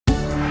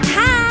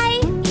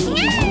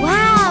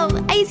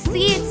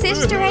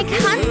Easter egg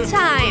hunt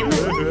time!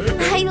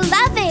 I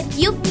love it!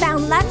 You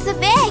found lots of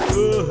eggs!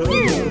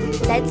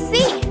 Let's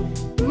see!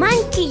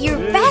 Monkey, your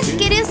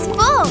basket is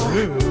full!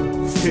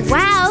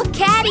 Wow,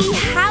 Caddy,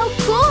 how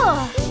cool!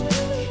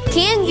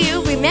 Can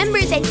you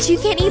remember that you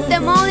can eat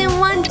them all in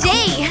one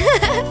day?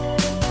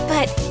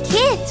 But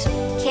Kit,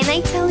 can I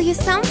tell you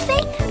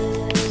something?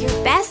 Your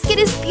basket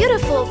is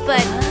beautiful,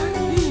 but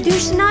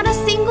there's not a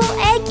single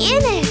egg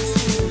in it!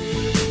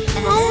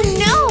 Oh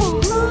no!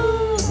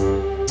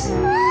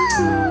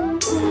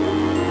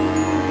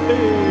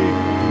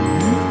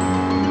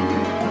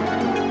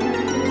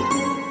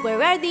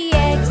 Where are the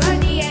eggs? The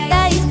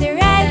Easter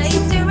eggs.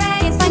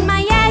 Can't find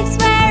my eggs.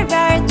 Where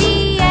are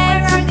the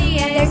eggs?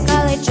 They're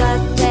colored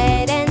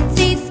chocolate and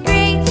tastes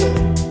great.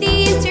 The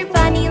Easter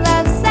bunny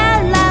loves,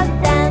 I love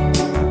them.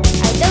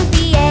 Are those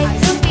the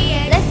eggs?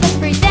 Let's look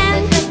for them.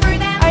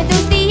 Are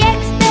those the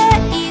eggs? The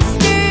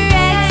Easter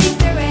eggs.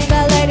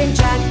 Colored in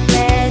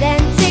chocolate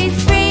and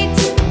tastes great.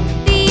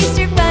 The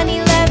Easter bunny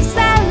loves, I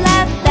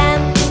love them.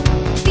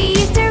 The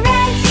Easter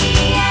eggs.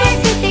 Where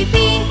could they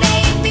be?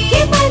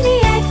 Can't find the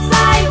eggs. I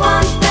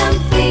want them,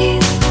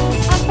 please.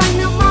 I'll find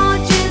them all,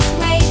 just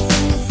wait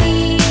and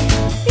see.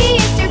 The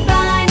Easter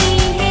bunny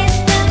hid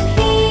them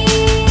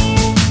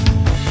here.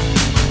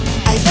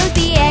 Are those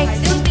the eggs?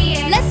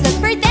 Let's look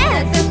for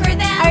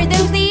them. Are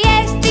those the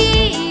eggs? The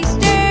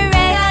Easter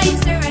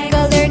eggs.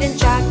 Colored in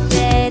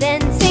chocolate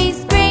and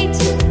taste great.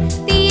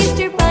 The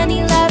Easter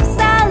bunny loves,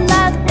 I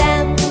love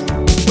them.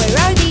 Where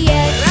are the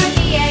eggs?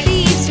 The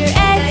Easter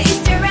eggs.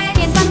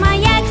 Can't find my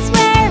eggs.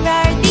 Where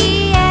are the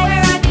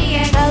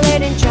eggs?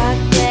 Colored in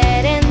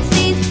chocolate and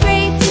taste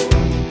great.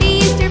 The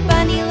Easter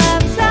bunny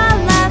loves, I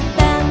love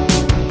them.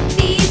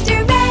 The Easter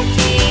eggs.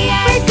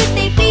 Where could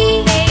they be?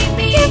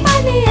 Can't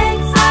find the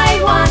eggs. I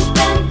want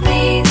them,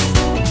 please.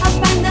 I'll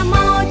find them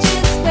all,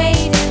 just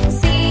wait and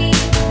see.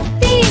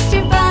 The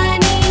Easter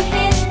bunny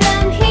hid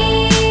them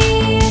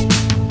here.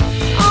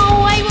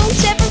 Oh, I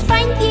won't ever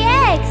find the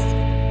eggs.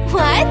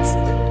 What?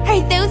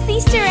 Are those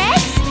Easter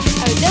eggs?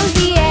 Are those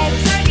the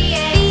eggs? The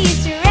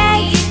Easter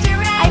eggs.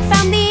 I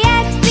found the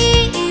eggs. The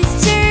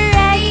Easter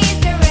eggs.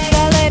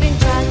 Colored in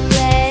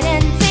chocolate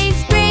and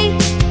taste great.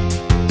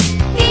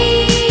 The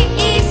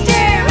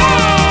Easter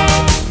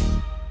eggs.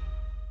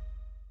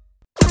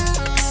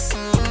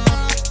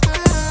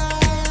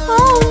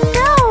 Oh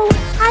no!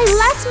 I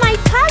lost my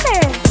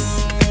color!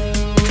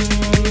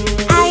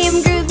 I am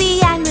groovy,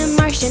 I'm a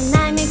Martian,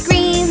 I'm a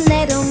green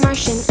little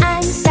Martian.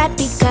 I'm sad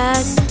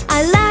because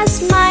I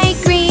lost my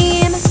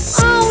green.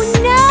 Oh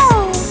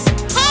no!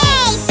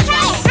 Hey,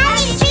 try a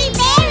colored tree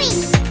berry!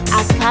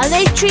 A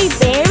colored tree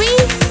berry?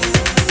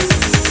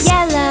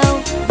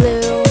 Yellow,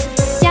 blue,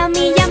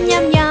 yummy, yum,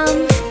 yum,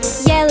 yum.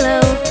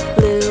 Yellow,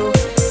 blue,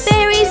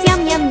 berries,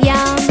 yum, yum,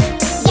 yum.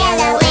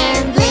 Yellow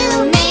and blue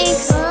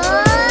makes the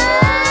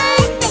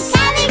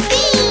color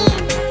green.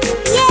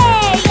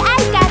 Yay! I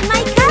got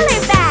my color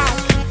back.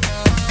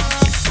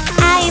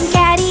 I am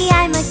Caddy,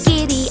 I'm a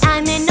kitty.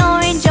 I'm an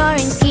orange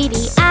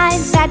kitty.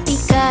 I'm sad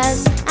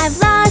because I've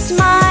lost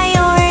my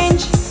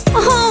orange.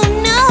 Oh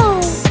no!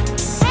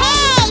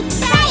 Hey,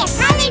 try a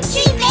colored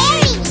tree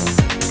berry.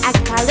 A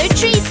colored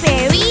tree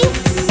berry?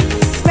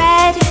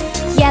 Red,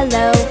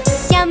 yellow,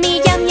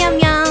 yummy, yum, yum,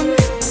 yum.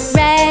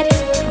 Red,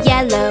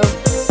 yellow,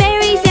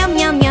 berries, yum,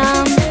 yum,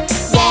 yum.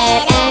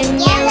 Red and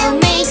yellow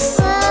makes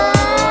the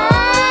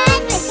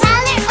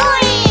color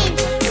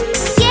orange.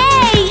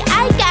 Yay!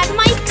 I got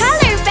my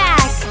color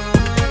back.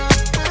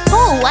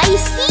 Oh, I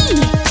see.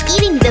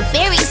 Eating the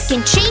berries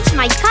can change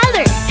my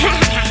color.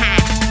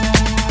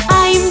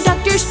 I'm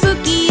Dr.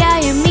 Spooky. I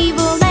am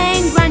evil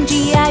and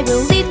grungy. I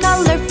will eat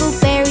colorful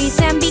berries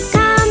and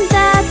become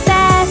the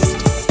best.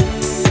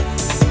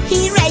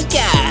 Here I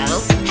go.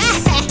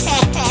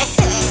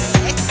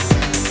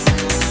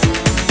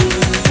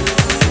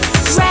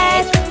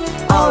 Red,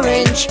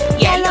 orange,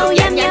 yellow,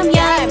 yum, yum,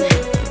 yum.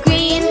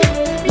 Green,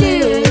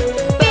 blue,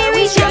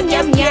 berries, yum,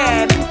 yum,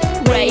 yum.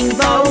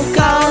 Rainbow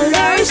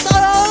colors.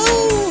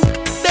 Oh,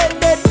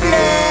 but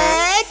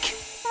black?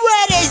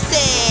 What is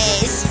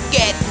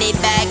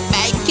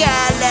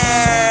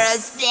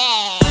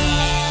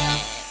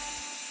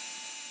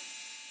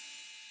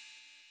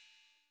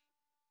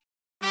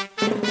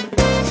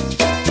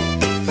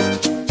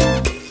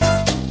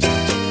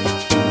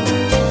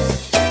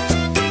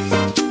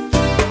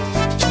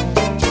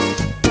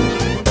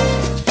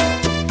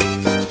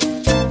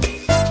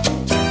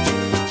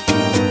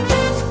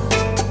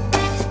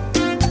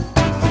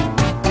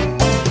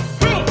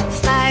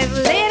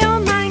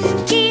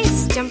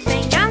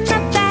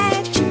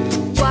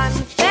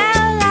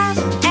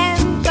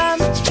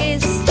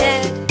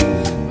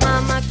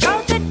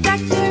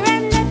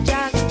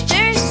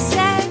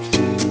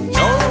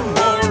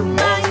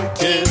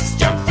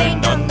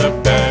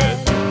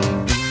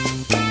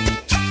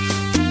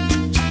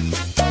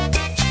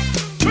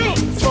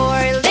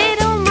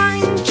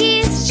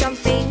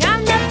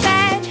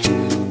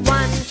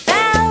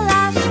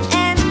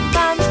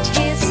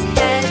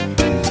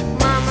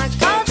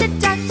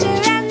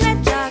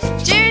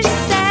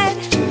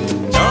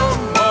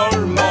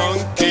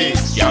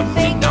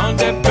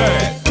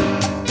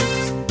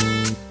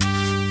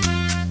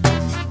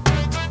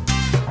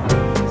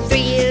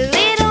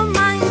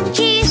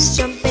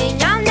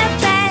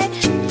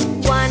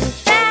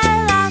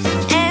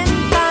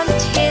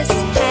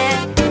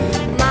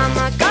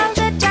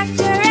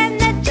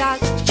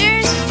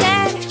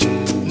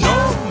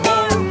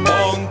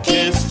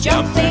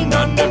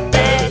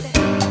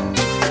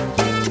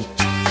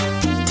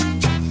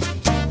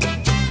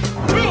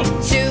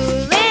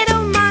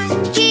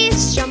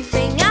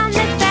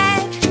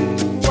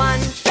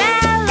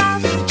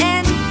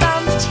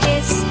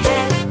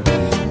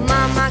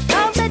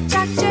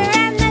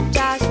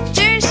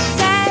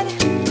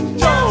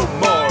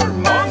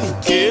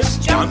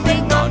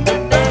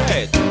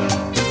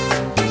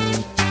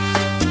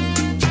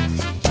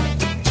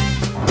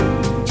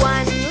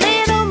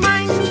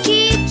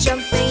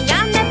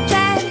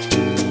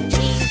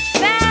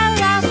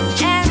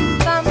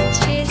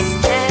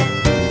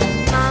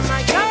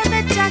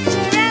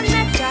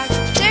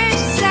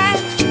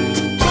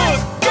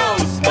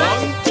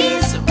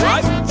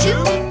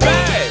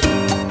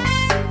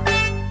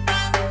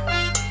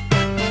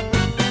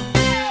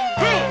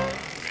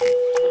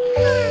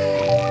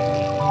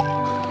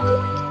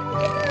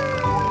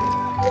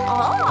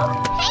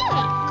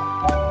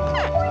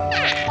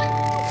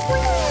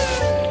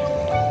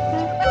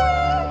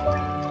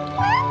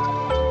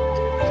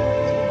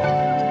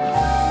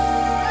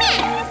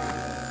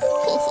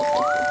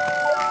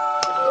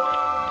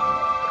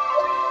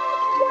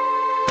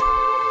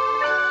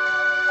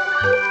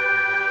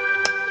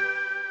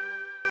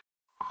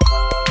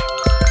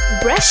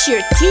Brush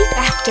your teeth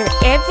after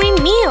every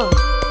meal.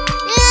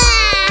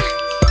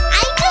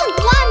 I don't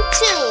want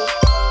to.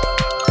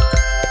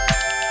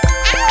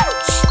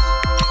 Ouch!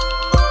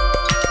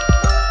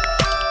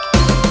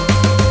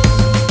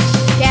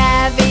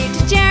 Cavity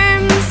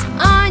germs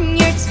on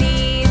your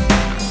teeth,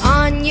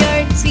 on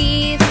your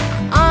teeth,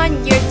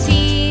 on your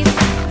teeth.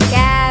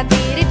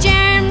 Cavity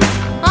germs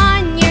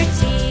on your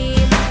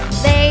teeth.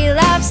 They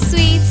love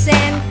sweets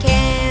and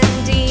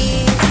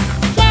candy.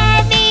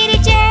 Cavity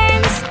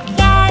germs,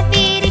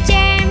 cavity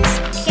germs,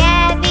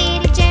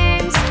 cavity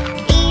germs,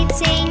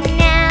 eating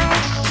now.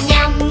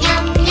 Yum,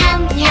 yum,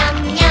 yum, yum,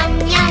 yum,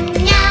 yum,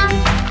 yum.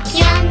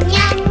 Yum,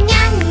 yum,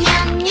 yum,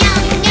 yum, yum,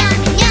 yum,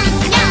 yum,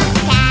 yum.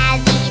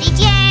 Cavity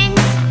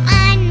germs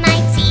on my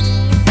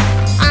teeth,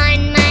 on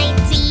my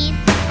teeth,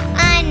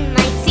 on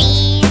my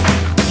teeth.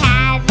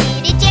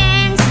 Cavity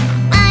germs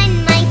on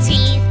my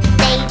teeth.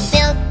 They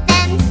built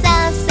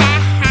themselves a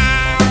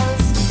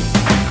house.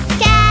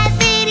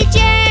 Cavity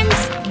germs,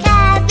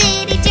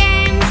 cavity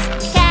germs,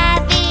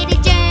 cavity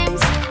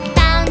germs,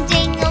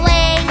 pounding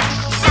away.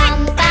 Bum,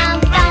 bum,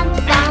 bum,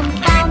 bum,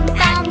 bum,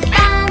 bum,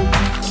 bum.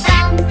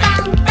 Bum,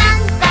 bum, bum,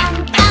 bum,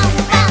 bum,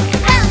 bum,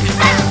 bum,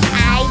 bum.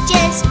 I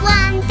just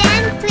want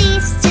them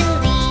please to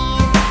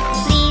leave,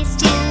 please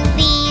to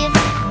leave,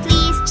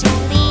 please to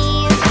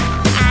leave.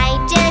 I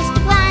just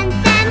want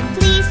them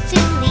please to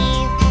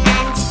leave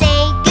and say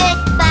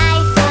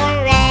goodbye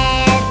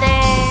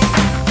forever.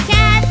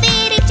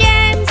 Cavity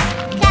germs,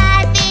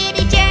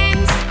 cavity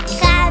germs,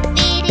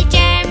 cavity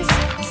germs,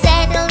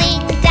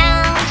 settling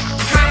down.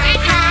 Ha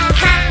ha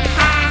ha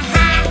ha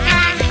ha ha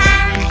ha.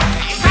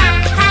 Ha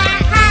ha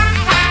ha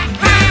ha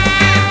ha.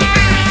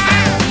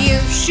 You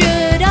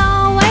should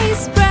always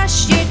brush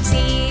your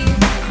teeth,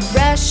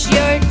 brush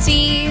your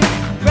teeth,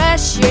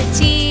 brush your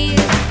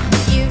teeth.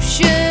 You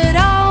should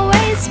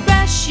always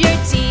brush your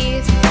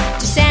teeth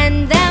to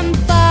send them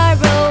far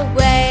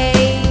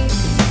away.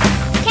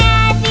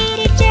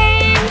 Cavity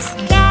germs,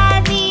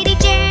 cavity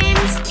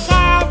germs,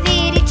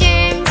 cavity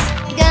germs,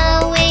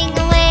 going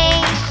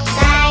away.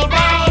 Bye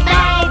bye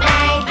bye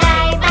bye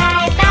bye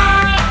bye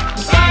bye.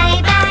 Bye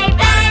bye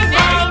bye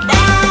bye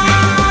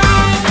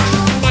bye.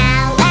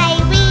 Now I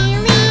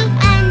really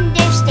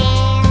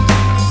understand,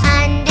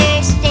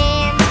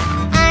 understand,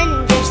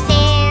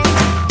 understand.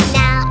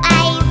 Now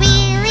I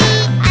really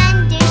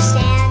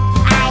understand.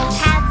 I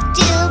have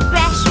to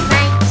brush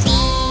my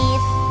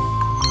teeth.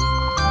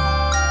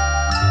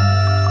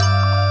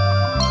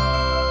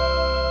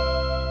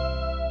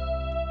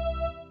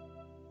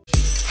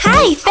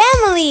 Hi,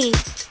 family!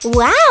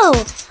 Wow!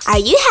 Are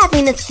you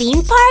having a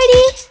theme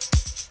party?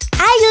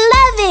 I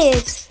love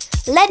it!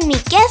 Let me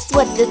guess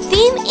what the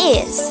theme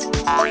is.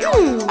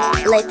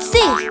 Let's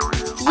see.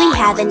 We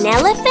have an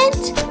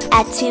elephant,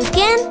 a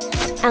toucan,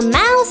 a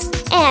mouse,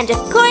 and of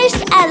course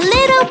a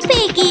little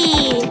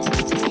piggy.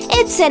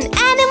 It's an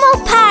animal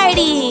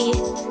party!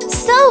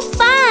 So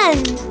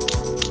fun!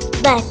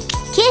 But,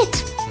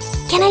 Kit,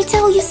 can I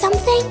tell you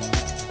something?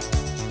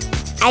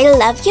 I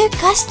love your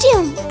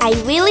costume, I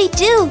really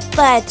do,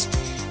 but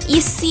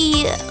you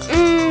see,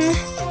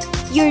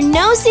 your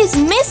nose is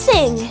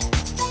missing.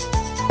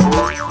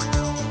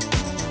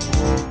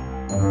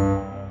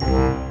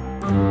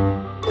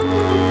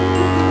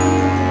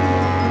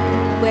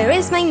 Where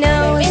is my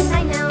nose?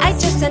 I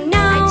just don't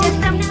know.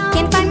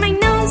 Can't find my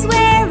nose.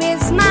 Where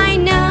is my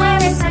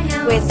nose?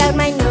 Without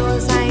my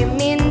nose, I'm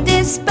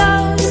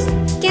indisposed.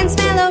 Can't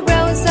smell a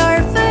rose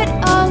or foot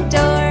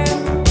odor.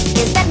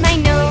 Is that my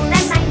nose?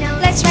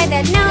 Let's try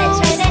that nose.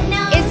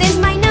 Is this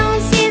my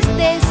nose? Is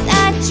this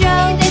a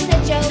joke?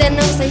 The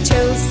nose I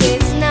chose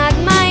is not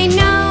my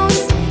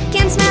nose.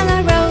 Can't smell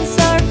a rose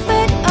or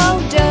foot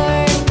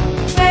odor.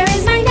 Where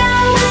is my nose?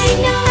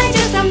 I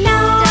just don't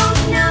know.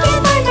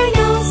 Can't find my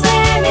nose.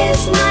 Where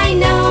is my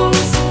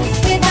nose?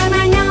 Without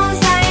my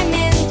nose, I'm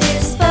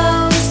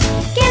indisposed.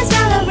 Can't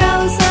smell a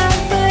rose or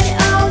foot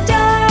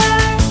odor.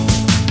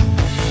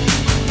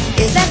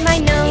 Is that my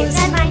nose?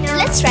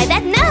 Let's try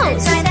that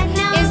nose.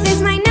 Is this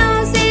my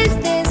nose? Is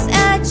this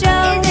a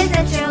joke?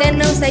 The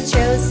nose I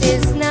chose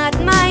is not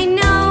my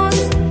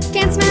nose.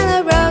 Can't smell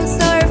a rose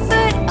or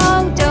foot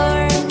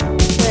odor.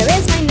 Where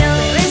is my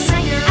nose?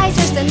 I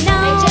just don't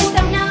know.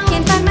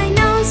 Can't find my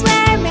nose.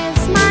 Where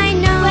is my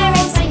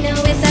nose?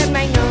 Without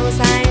my nose,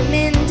 I'm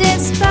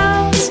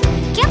indisposed.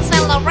 Can't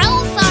smell a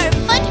rose or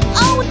foot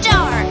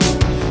odor.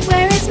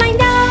 Where is my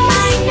nose?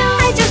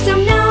 I just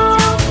don't know.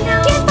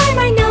 Can't find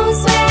my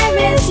nose.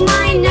 Where is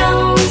my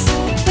nose?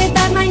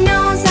 Without my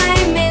nose,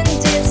 I'm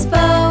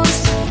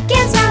indisposed.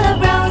 Can't smell a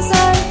rose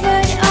or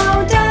foot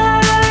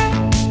odor.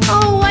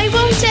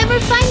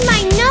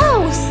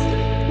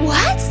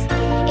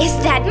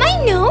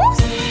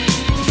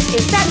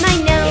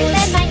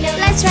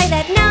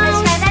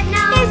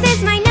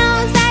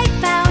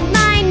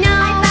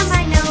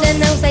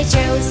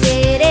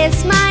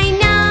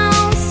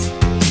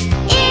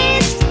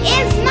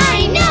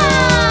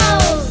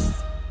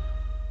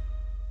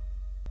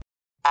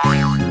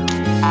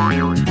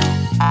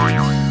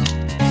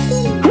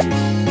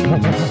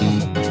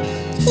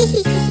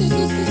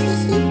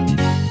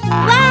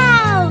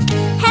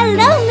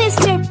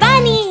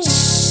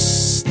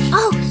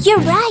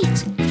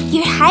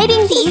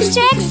 hiding the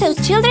Easter eggs so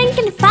children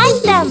can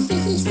find them.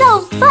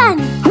 So fun!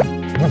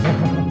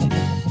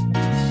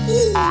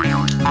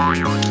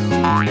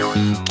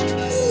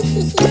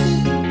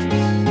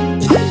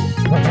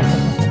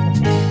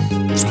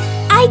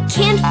 I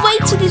can't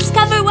wait to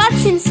discover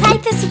what's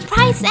inside the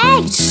surprise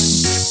egg.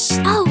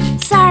 Oh,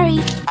 sorry.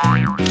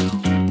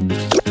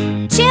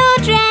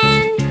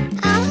 Children,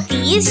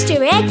 the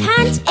Easter egg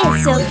hunt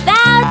is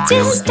about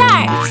to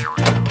start.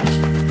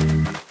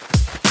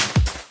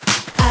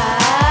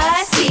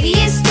 See the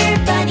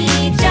Easter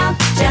bunny, jump,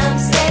 jump,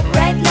 step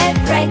right,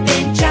 left, right,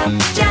 then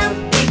jump,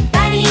 jump. Big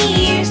bunny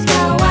ears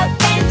go up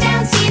and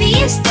down. See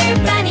the Easter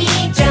bunny,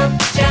 jump,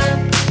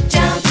 jump,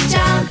 jump,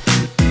 jump.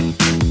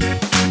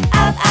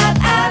 Up, up,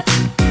 up.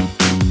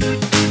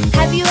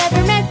 Have you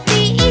ever met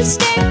the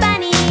Easter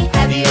bunny?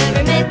 Have you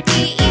ever met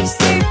the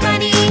Easter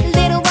bunny?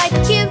 Little white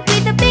cute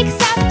with a big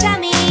soft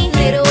tummy.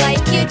 Little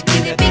white cute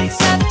with a big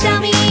soft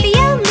tummy. The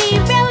only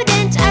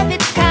rodent of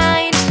its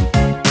kind.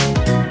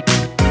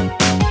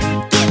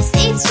 Gives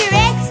Easter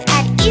eggs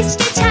at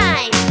Easter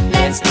time.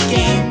 Let's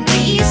begin the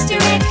Easter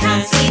egg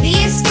hunt. See the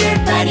Easter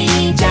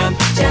bunny, jump,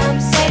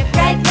 jump, step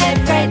right,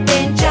 left, right,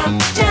 then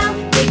jump,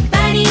 jump. Big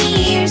bunny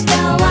ears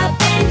go up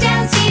and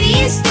down. See the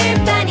Easter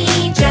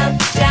bunny, jump,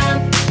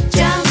 jump,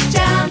 jump,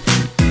 jump.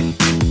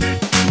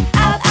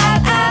 Up,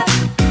 up, up.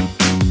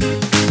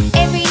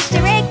 Every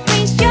Easter egg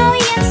brings joy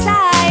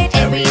inside.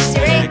 Every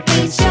Easter egg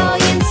brings joy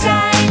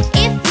inside.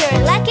 If you're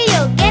lucky,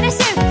 you'll get a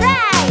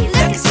surprise.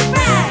 Look a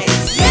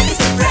surprise, look a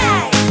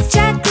surprise.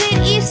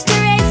 Chocolate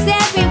Easter eggs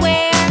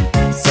everywhere,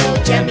 so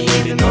yummy,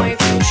 even more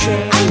for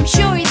sure. I'm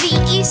sure the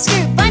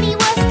Easter bunny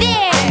was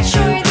there. I'm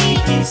sure the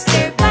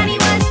Easter bunny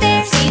was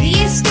there. See the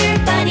Easter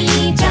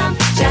bunny, jump,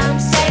 jump,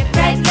 step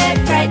right,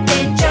 left, right,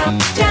 then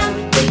jump, jump.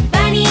 Big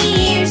bunny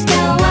ears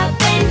go up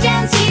and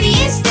down. See the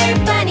Easter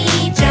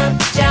bunny,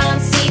 jump,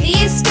 jump. See the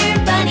Easter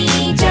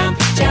bunny, jump,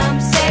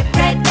 jump, step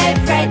right,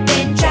 left, right,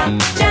 then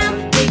jump,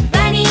 jump. Big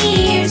bunny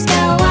ears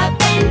go up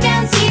and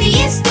down. See the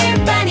Easter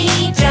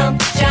bunny,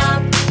 jump,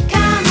 jump.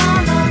 Come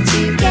on all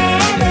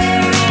together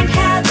and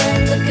have a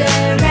look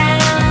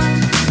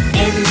around.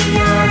 In the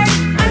yard,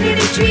 under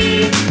the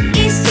tree,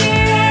 Easter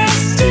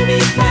eggs to be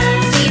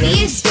found. See the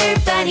Easter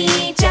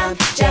bunny, jump,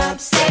 jump,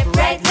 step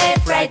right,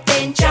 left, right,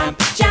 then jump,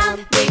 jump.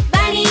 Big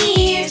bunny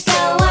ears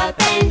go up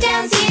and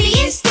down. See the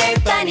Easter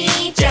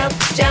bunny, jump,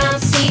 jump.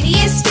 See the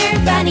Easter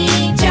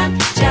bunny, jump,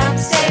 jump,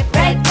 step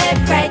right,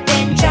 left, right,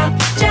 then jump,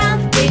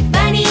 jump. Big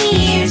bunny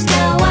ears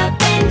go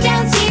up and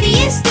down. See the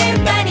Easter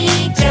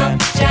bunny,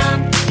 jump,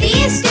 jump. The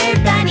Easter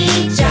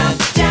bunny, jump,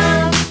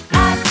 jump,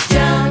 up,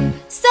 jump.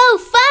 So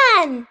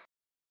fun!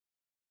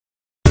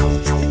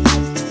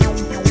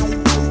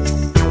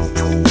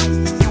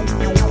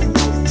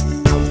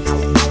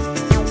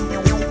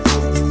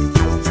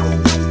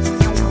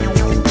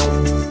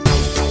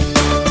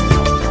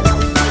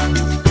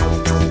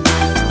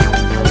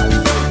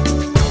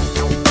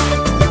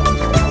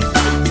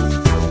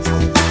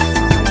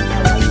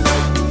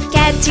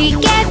 Catty,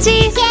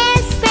 catty,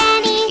 Yes,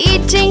 Granny.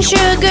 eating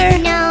sugar,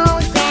 No,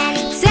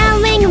 Granny.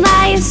 telling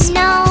lies.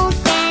 No,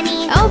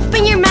 Granny.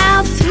 Open your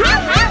mouth.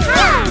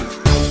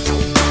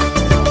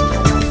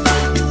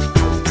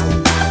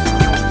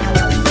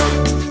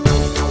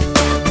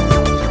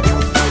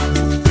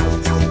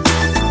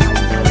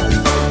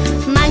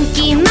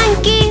 Monkey,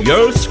 monkey,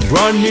 Yes,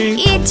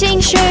 Granny. eating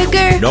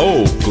sugar,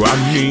 No,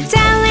 Granny.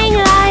 telling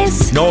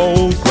lies.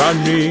 No,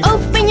 Granny.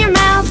 Open your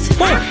mouth.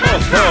 Ha ha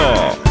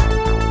ha.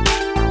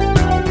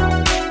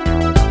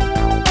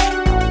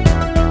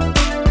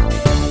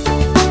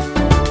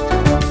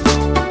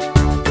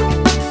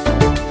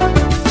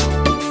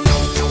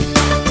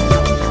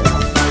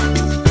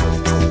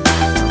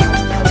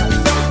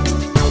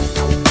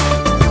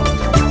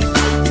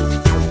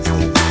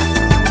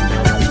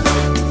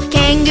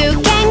 Kangoo,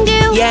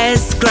 kangoo,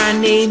 Yes,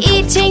 Granny.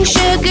 eating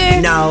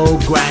sugar, No,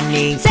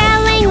 Granny.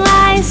 telling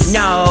lies.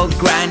 No,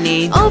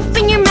 Granny.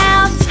 Open your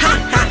mouth. Ha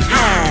ha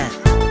ha.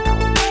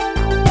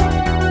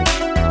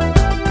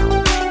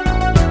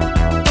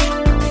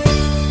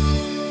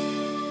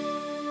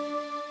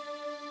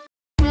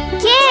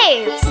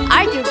 Kids,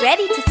 are you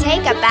ready to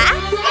take a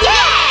bath?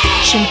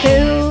 Yeah!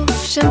 Shampoo,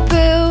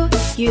 shampoo,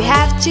 you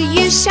have to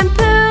use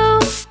shampoo.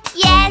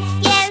 Yes,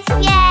 yes,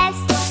 yes.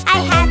 I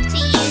have to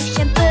use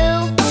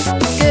shampoo.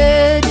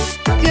 Good,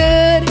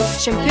 good,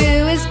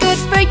 shampoo is good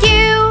for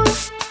you.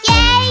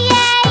 Yay,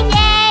 yay,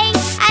 yay.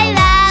 I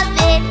love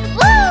it.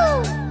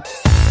 Woo!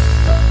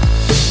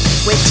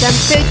 With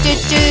shampoo, do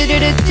do do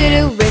do do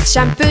do. With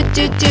shampoo,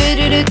 do do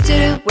do do do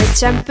do. With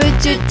shampoo,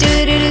 do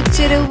do do do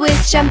do do.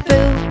 With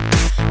shampoo,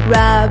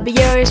 rub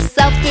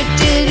yourself, do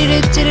do do do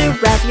do do.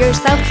 Rub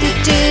yourself, do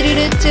do do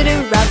do do do.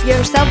 Rub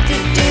yourself, do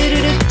do do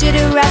do do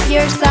do. Rub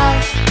yourself.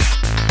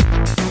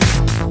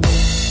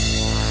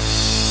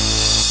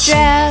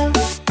 Gel,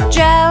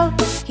 gel,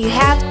 you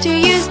have to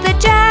use the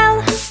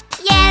gel.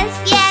 Yes,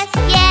 yes,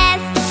 yes.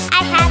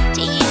 I have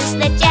to use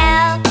the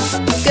gel.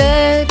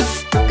 Good,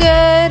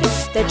 good,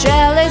 the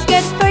gel is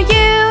good for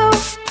you.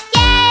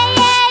 Yay,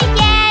 yay,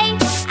 yay.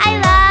 I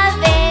love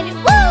it.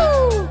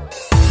 Woo!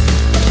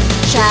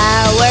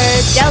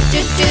 gel, do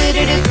do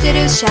do do do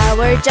do.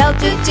 Shower gel,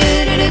 do do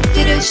do do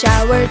do do.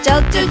 Shower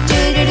gel, do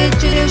do do do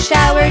do do.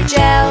 Shower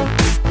gel.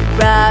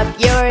 Rub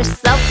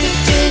yourself, do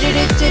do do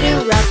do do do.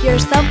 Rub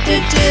yourself, do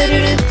do do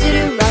do do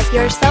do. Rub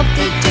yourself,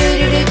 do do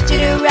do do do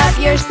do. Rub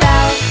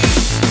yourself.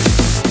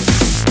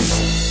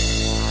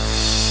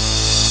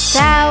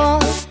 Towel,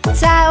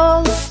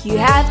 towel, you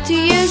have to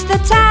use the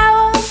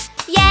towel.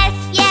 Yes,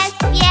 yes,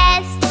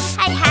 yes,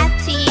 I have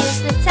to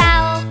use the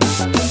towel.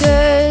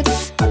 Good,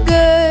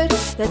 good,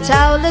 the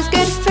towel is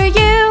good for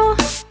you.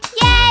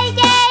 Yay,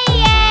 yay,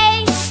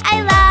 yay, I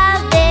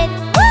love it.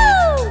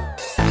 Woo!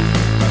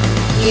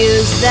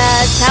 Use the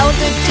towel,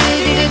 do do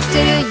do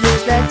do do.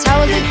 Use the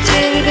towel, do do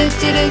do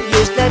do do.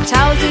 Use the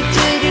towel, do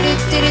do do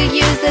do do.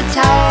 Use the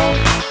towel.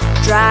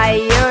 Dry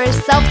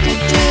yourself, do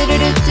do do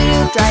do do.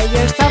 Dry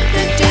yourself,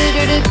 do do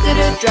do do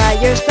do. Dry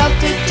yourself,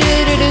 do do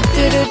do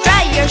do do.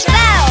 Dry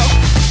yourself.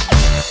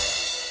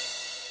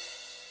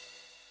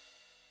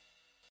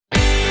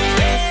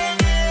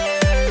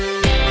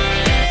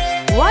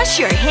 Wash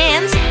your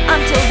hands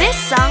until this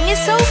song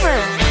is over.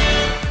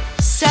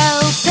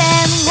 Soap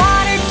and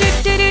water, do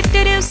do do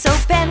do do.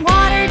 Soap and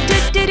water, do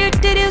do do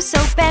do do.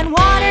 Soap and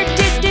water, do